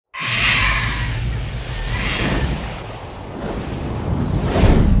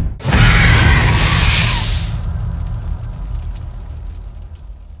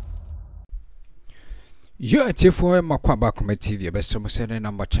You are for Makwaba TV, best of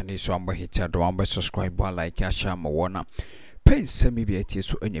number Chinese, so I'm going to subscribe, like, share, Mawana. Pen semi be at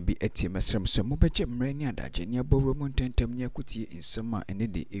so any be at Mr. Mubajem Rania da Genia Bowman Tentem Yakuti in summer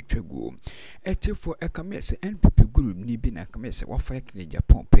and the Etrego. At for a commerce NPP group Nibin a commerce or fake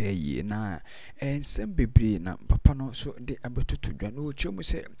Japan pay ye na and some baby na papano so de able to Dano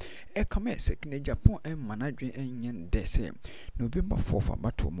Chomuse a commerce Japan and managing and yen dese November 4th for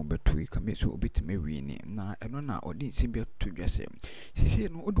Bato Mobetui commerce will be to me winning na and on or didn't seem to dress him. She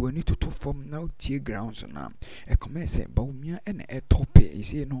said no do I need to form now tear grounds now a commerce Bawumia and a topic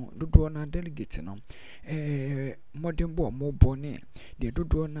is no do na delegate no modern boy more bonnet the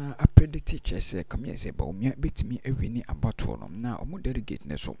do na apprentice teachers come here say Bawumia bit me a winning about one now or more delegate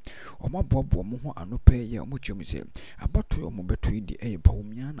so or my bob or more and no pay ya much you say about to your mobile the a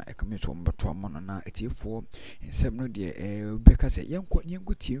Bawumia na a commence on but one na a tear for in some no dear because a young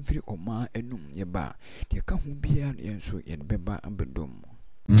good team free or ma and ye bar the come be an so yen beba and bedom.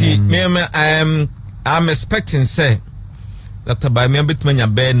 I'm expecting say Dr. Bawumia betmanya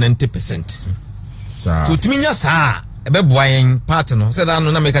be 90%. So timinya sa ebe boyen party no say that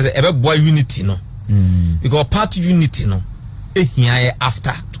no na make say ebe boy unity no. Because party unity no ehia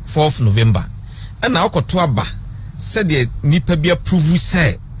after 4th November. And now ko to aba said the nipa bi approve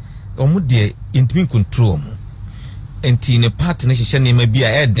say omo de intimi control mo. Enti ne party na hye ne ma bi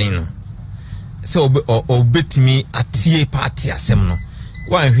a eden no. Say obetimi atie party asem no.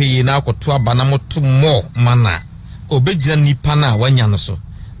 Wan hwe na ko to aba na moto more mana. Obejina nipa na wanya no so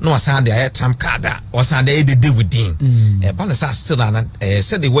no asan de ayetam kada osan de dey within balance still and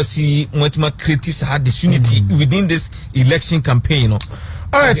said they wasi mutima create disunity within this election campaign no.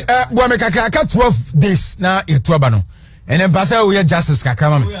 All right, Bawumia kakra 12 days na etuaba no and then pasa we justice kakra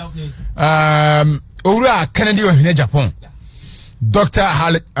ma me owura Kennedy ohine Japan Dr.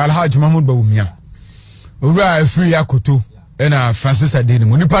 Alhaji Mahmoud Bawumia owura free akoto na Francis Adeni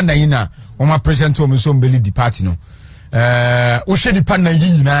mo nipa na yina o ma present o me so mbeli di party no we should depend on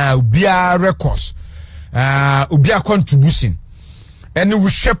you now, be a records, be a contribution, and we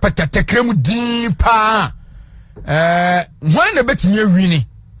shepherd a creme deeper. When a bit near winning.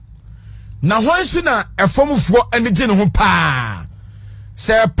 Now, one sooner a form of war and the general pa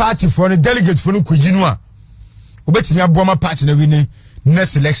say a party for a delegate for Nukujinua, who bet me a bomber party in the winning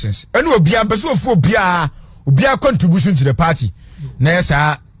next elections, and will be a person for be a contribution to the party. Next,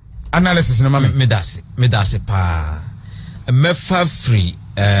 analysis in a moment, Medasi pa. Mefa free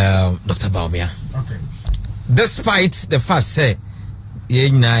Dr. Bawumia. Okay. Despite the fact say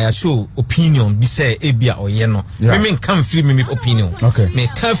ye na show opinion be say ebia oyeno. Me can free me opinion. Okay. Me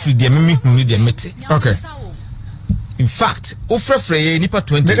can free the me hunu the mete. Okay. In fact, ofrefre ye nipa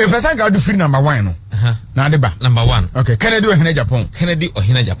 20. The person got do free number 1 no. Na deba. Number 1. Okay. Kennedy ohine Japan. Kennedy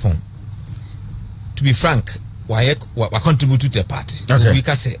ohine Japan. To be frank, wa contribute to the party. Okay. So we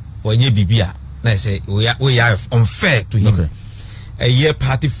can say onye bibia. I say we are unfair to him. Okay. A year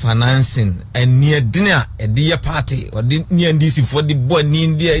party financing and near dinner a dear party or near DC for the boy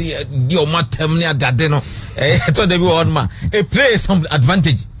near the matem near Dadeno. I thought they were on ma a play some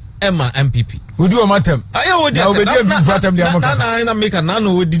advantage. Emma MPP. We do a matem. I would make a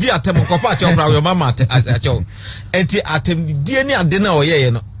nano with the attempt of your mama as a child. And the attempt DNA dinner or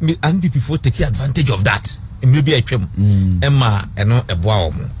yeah, MPP for take advantage of that. Maybe I came Emma and not a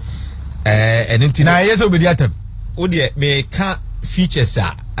wow. And now yes over the atom. Oh dear, me can features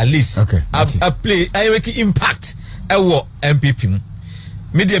at least. Okay. I play I make impact. I will MPP.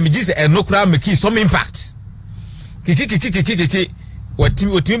 Media me just and no crowd make some impact. Kiki. What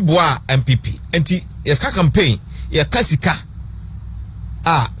team boa MPP. Enti if ka campaign, ya kasika.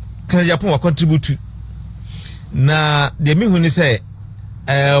 Can Japan contribute to. Na the me when say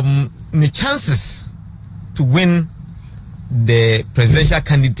the chances to win the presidential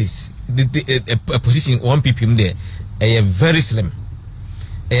candidates a position 1 ppm there a very slim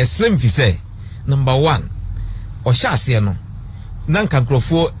if you say number 1 or shall no nanka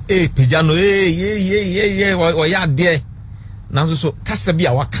grofo pejano or ya there now so kasa bi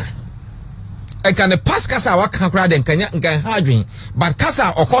awaka I can pass kasa awaka crowd and can hardwin but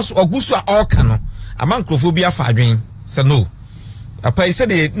kasa of course ogusu all cano among crophobia fadwin so no apa I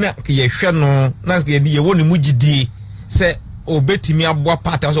said na ye hwe no na ye woni mugidi say obetimi aboa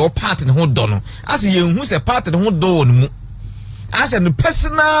part or part in ho do no as ye hu say part in ho do no mu as the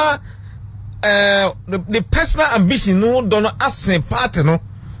personal the personal ambition no do no as part no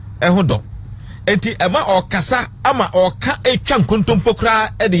ho do enti ema okasa ama oka etwa nkontompo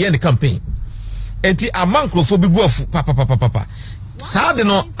kra e de ye the campaign enti amankrofo bi buafu papa saa de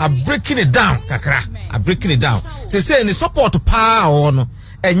no a breaking it down kakra a breaking it down say the support power no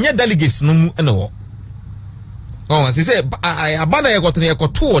enye delegates no mu ene wo oh say abana ye got to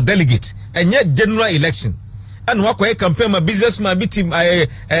two delegate and yet general election and wako campaign my businessman bitim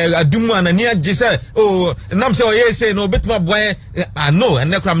adumu anania jese oh nam say oh say no bit my boy I know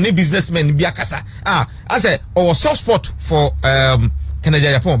and nekram ni businessman bi akasa I say our soft spot for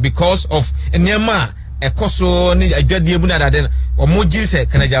Canada Japan because of enema ekoso ni adwade ebu na dade omoji say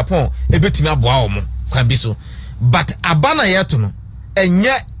Canada Japan ebetimi aboa omo kwan bi so but abana yeto no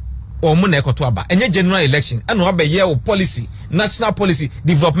enye omo na ekoto aba enye general election and wa be ye policy national policy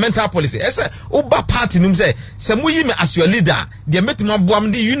developmental policy ese uba party num say se muyi me as your leader de metimo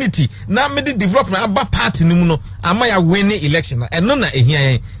aboam de unity na me de development aba party num no ama ya win election eno na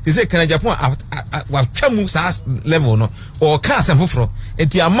ehia se say Canada Japan wa twamu sa level no o ka asefoforo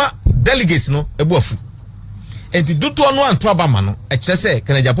enti ama delegates no ebu afu enti duto no anto aba ma no e kire say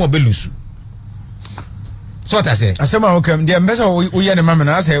Canada Japan be lusu so what I say asema okay de mbesa wo ye ne mama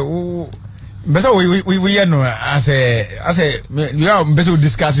na say mbesa we no as we are mbesa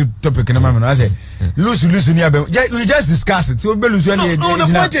discuss topic na mama na say lose ni abe we just discuss it so be lose any no the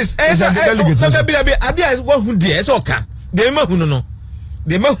point is adia is what who there so ka de ma hunu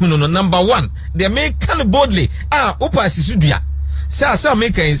no number 1 they make can boldly opa sisudua say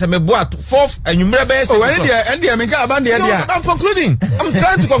make say me boat 4th anwumre be say oh and they make aband there I'm concluding I'm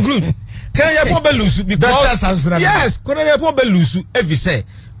trying to conclude can you put lose because yes can you put lose every say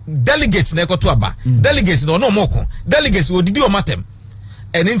delegates na ekoto aba delegates no moko delegates odidi o matem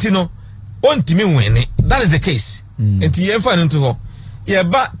enti no ontimi win that is the case enti ye fa nto ho ye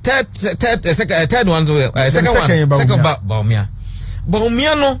ba third one second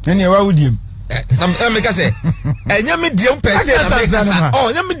Bawumia no ene wa wudiem I'm make say enya me diem pese na make say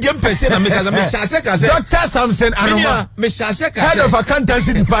oh enya me diem pese na make say me shase ka say Dr. Samson Anoma me shase ka head of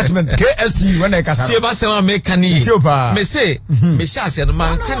accountancy department KST when I ka say see ba say me kan yi me say me shase no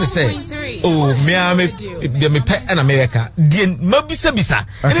man kan say oh me pe na America die ma bisa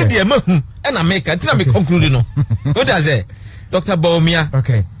ene die ma hu na America tina me conclude no what does say Dr. Bawumia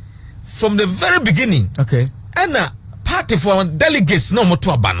okay from the very beginning okay and party for delegates no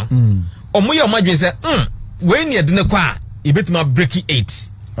moto aba no omoye omadwen say we ne de ne kwa ebetima break 8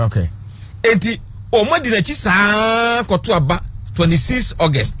 okay enti omadi na chi saa koto aba 26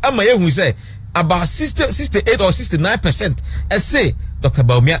 August ama ye hu say about 68 or 69% say Dr.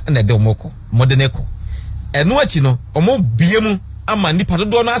 Bawumia na de omoko modeneko eno achi no omo biemu ama nipa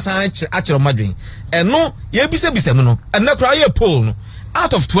dodo na asan akere omadwen eno ye bisa mu no ena kra ye poll no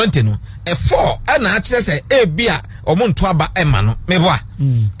out of 20 no 4 ana akere say e bia omo nto aba ema no meboa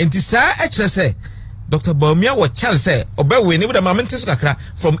enti saa akere say Dr. Bawumia wo chance say obe we ni with mama nteso kakra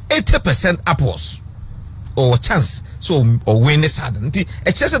from 80% upwards or chance so or win this hard nti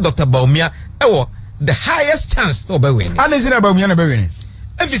akere say Dr. Bawumia wo the highest chance to obe win ana zina Bawumia na be win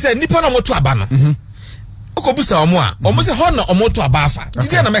efi say nipa na moto aba no okobusa omo a omo say ho na omo to aba afa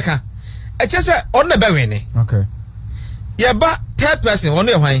tidia na meka akere say on na be win okay ye ba third person on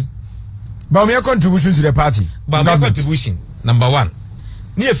ye hwan Bawumia contribution to the party Bawumia contribution number 1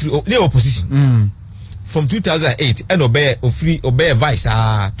 near opposition from 2008 and obey vice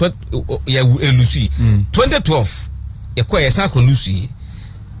 2012 ye kwa ye sako lucy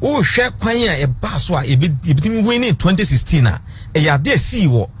o hwe kwan a ye ba so a ye bitimi win 2016 a e ya de see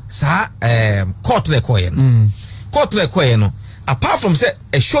wo sa court record no apart from say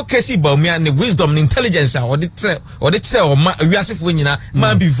a showcase Bawumia and wisdom and intelligence or the tell or wiasefo nyina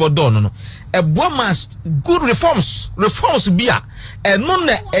man before dawn no a bomas good reforms bia and no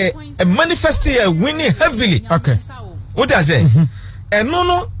a manifesto winning heavily okay what does say and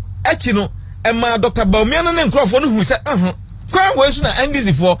no echi no e ma Dr. Bawumia no nkrofo no hu say kwan we so na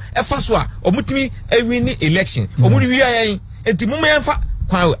NDC for e fa so a omutimi e winning election omudi wi ayen enti mum yen fa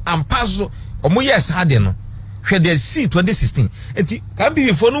kwan am pass so omo yes hade no hwe dey see 2016 enti kan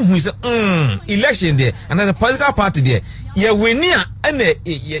bi for no hu say election there and as a political party there ye winning and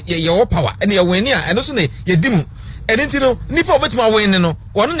ye power and ye winning and so na ye dimu enti no nipa obetima win no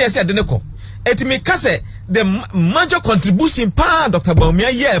wono na say de ne ko enti me ka say the major contribution pa Dr. Bawumia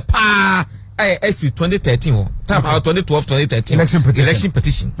ye pa I 2013 time out 2012 2013 election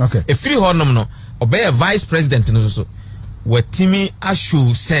petition okay e free honum no obey a vice president no so watimi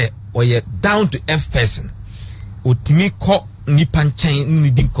ashow say oye down to F person otimi ko nipa nchen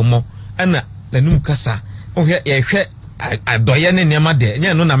ni di nkomo ana nanum kasa ohwe ye hwe adoye ne nema de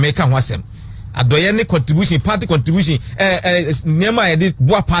nya no na make ho asem adoye ne contribution party contribution nema ye di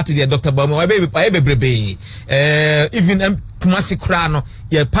boa party de Dr. Bawumia bebrebe even Kumasi kra no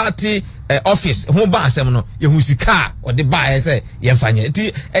ye party office ho ba asem no ye hu sika o de ba ye say ye mfanye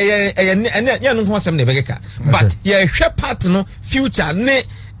ti ye no ho asem ne begeka but ye hwe party no future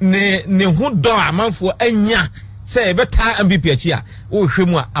ne ho do amanfo anya say better MPP achia o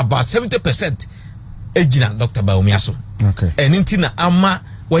hwemu about 70% ejina Dr. Bawumia so. Okay. And intina ama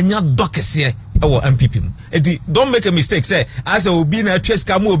wanya dokese ewo MPP mu. Edi don't make a mistake say as obi na atwa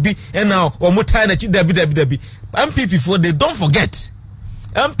sika mu obi and now omutai na chi dabi. MPP for they don't forget.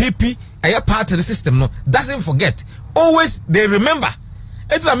 MPP aya part of the system no doesn't forget. Always they remember.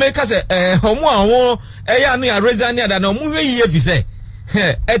 It's America say omo awon eya no ya raise ni ada na omo hwe yie fi say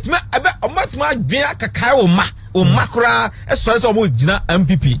etme abe omatuma dwen akakai o makura esore so omo gina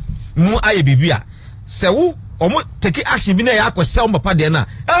MPP mu aye bibia se wo omo take action bi na ya akose omo papa de na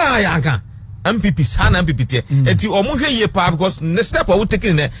ya nka MPP sana MPP tie enti omo hwe yie pa because the step we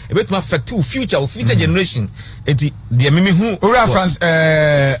taking na e betuma affect future generation enti de mimi hu Ora France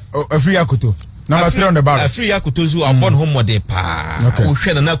Fîrê akoto number 3 on the ballot Fîrê akoto zu abon homo de pa o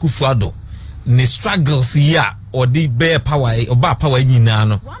hwe na Akufo-Addo ne struggles ya or the bear power or bar power nyina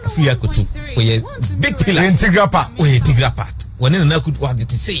no Fîrê akoto we big pillar integral part when na Akufo-Addo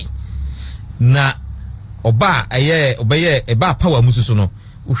to say na oba obeye e ba power mususu no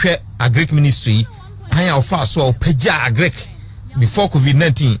uhwe agric ministry kan ofa so opagya agric before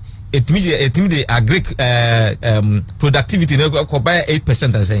COVID-19 etimi agric productivity no ko by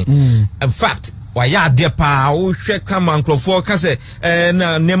 8% as saying in fact waya de pa uhwe kama nkrofo ka se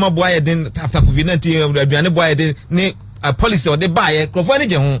na nema boy den after COVID-19 aduane boy den ne policy o de buy nkrofo ne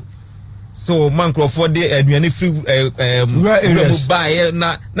je ho so man nkrofo de aduane free buy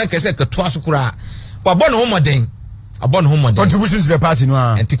na kese keto asukura wabon ho modern contribution to the party no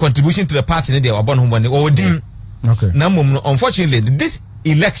and the contribution to the party they wabon ho modern odin okay na mom no unfortunately this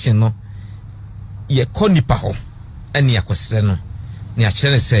election no ye konipa ho ene yakose no ne a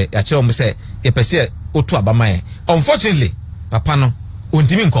chere se ya chere mo se ye pese otu abamaye unfortunately papa no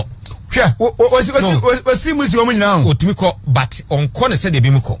ontimi nko hwe osi musi o nyina ho otimi ko but onko ne se de bi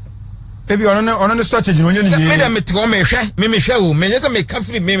mu ko ebi ono no strategy no onye ni me dem me ko me hwe o me nyese me ka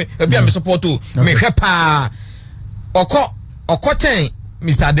free me bi am support o me hwe pa okochen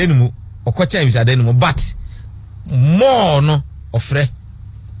Mr. Adenumu but more no ofre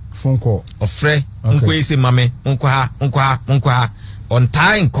phone call ofre nko ese mame nko ha on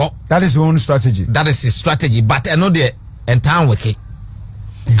time ko that is one strategy his strategy but I know the entire working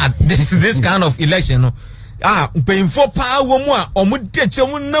at this kind of election no painful pa wo mu a omudeche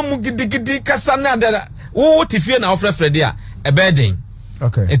mu namu gidigidi kasa na da wo tifie na ofre dia e burden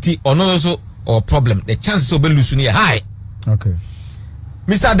okay enti ono so or problem the chances of losing here high okay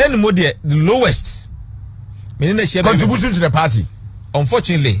Mr. Adenumu the lowest contribution to the party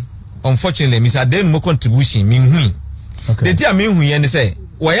unfortunately Mr. Adenumu contribution me hu okay the tia me hu yen say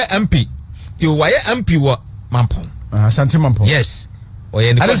why MP ti why MP wo Mampong Asante Mampong yes or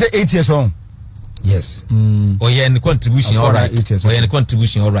yen I don't say 8 years on yes or yen contribution all right or yen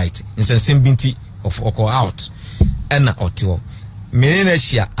contribution all right in some binti of oko out and otiwo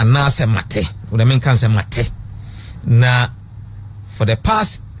Menesia anase mate una men kan se mate na for the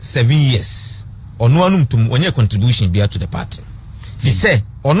past 7 years ono anu mtum onye contribution bia to the party fi say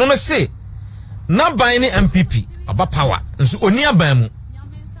ono no say na ban ni MPP aba power nso oni aban mu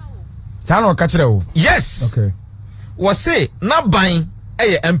ta no ka kire o yes okay wo say na ban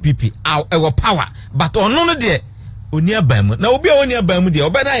eye MPP ewo power but ono no de oni aban mu na obi a oni aban mu de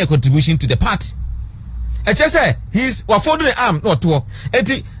oba na ye contribution to the party say he's folding the arm not to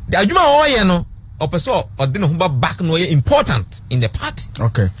eti the adwuma o ye no opeso odin ho back no ye important in the party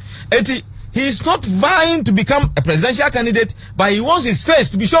okay eti he is not vying to become a presidential candidate but he wants his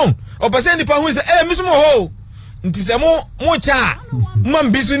face to be shown opese nipa who say miso mo ho nti se mo cha mo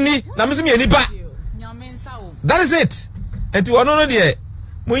mbisu ni na miso me nipa that is it eti ono no de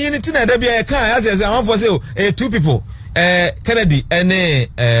mo yin ti na da bia ye kan as say am for say two people Kennedy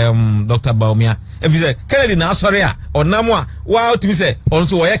and Dr. Bawumia if you say Kennedy na sorry onamo a wa to say on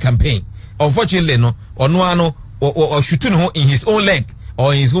so your campaign unfortunately no ono ano or shooting in his own leg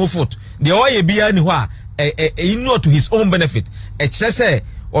or in his own foot the oye bia ni ho a to his own benefit say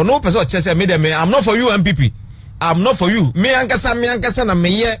or no person say me I'm not for you MPP I'm not for you me ankasa na me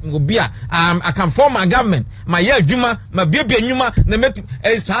ye obia I can form a government my year adwuma my bia nyuma na met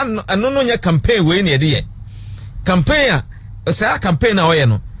sa no nya campaign we na de campaign say campaign na oye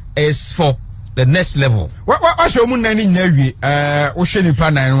no is for the next level what show mu nani nya wie wo hwe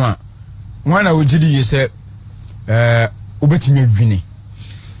nipa nan no a wana wogidi ye se obetimi adwini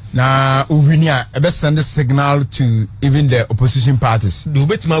na uwini a ebe send a signal to even the opposition parties the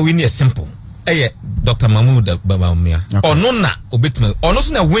obetimi wini is simple Dr. Bawumia ono na obetimi ono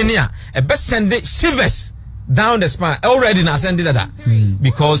so na wini a ebe send shivers down the spine already na send that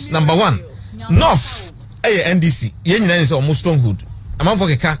because number one north NDC ye nyina is almost stronghold amanfo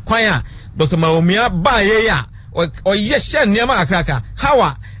keka kwan a Dr. Bawumia ba ye ya or yes niama akraka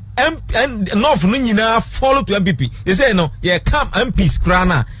how North no nyina follow to MPP. They say no, yeah, come MPs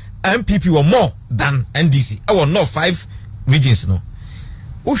krana MPP were more than NDC. Our North 5 regions no.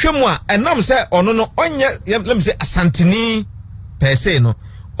 Uhwemwa enam say ono no onye let me say asantini per se no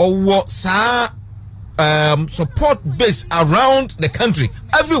or sa support base around the country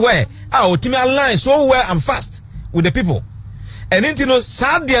everywhere. Our team align so well and fast with the people. And you know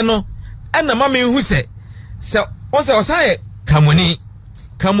sadia no and na mama who say on say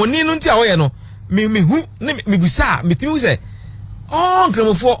Kramoni no ntia woye no me bisa me timi say oh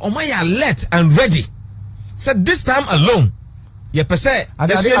Kramofo o my alert and ready. Said this time alone ye pese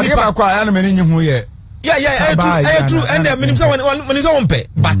ade ba kwa ya no meni nyihu ye yeah true and the minimum when is on pay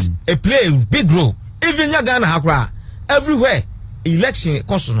but a play big role even ya Ghana hakra everywhere election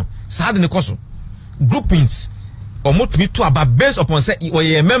koso no sad ne koso groupings omotumi to aba based upon say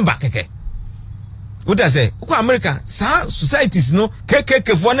we a member keke. What I say? Uko America, sa societies no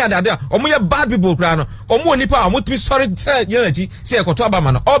KKK for na ade omo ye bad people kra no omo nipa omo tumi sorry energy say ekoto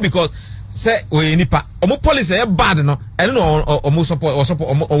abama no all because say we nipa omo policy ye bad no ene no omo support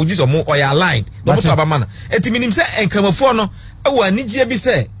omo just omo or aligned no to abama no enti minim say enkramofo no e wa anigye bi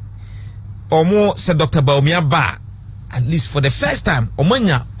say omo say Dr. Bawumia ba at least for the first time omo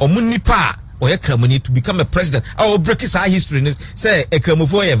nya omo nipa or ye kramoni to become a president or break his history say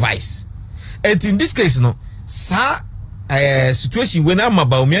ekramofo ye vice. And in this case, no, situation when I'm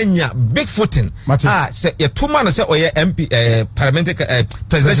about Bawumia big footing. Say a 2 man say or MP parliamentary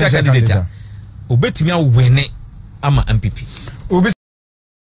presidential candidate. Obetimia win it. I'm a MPP.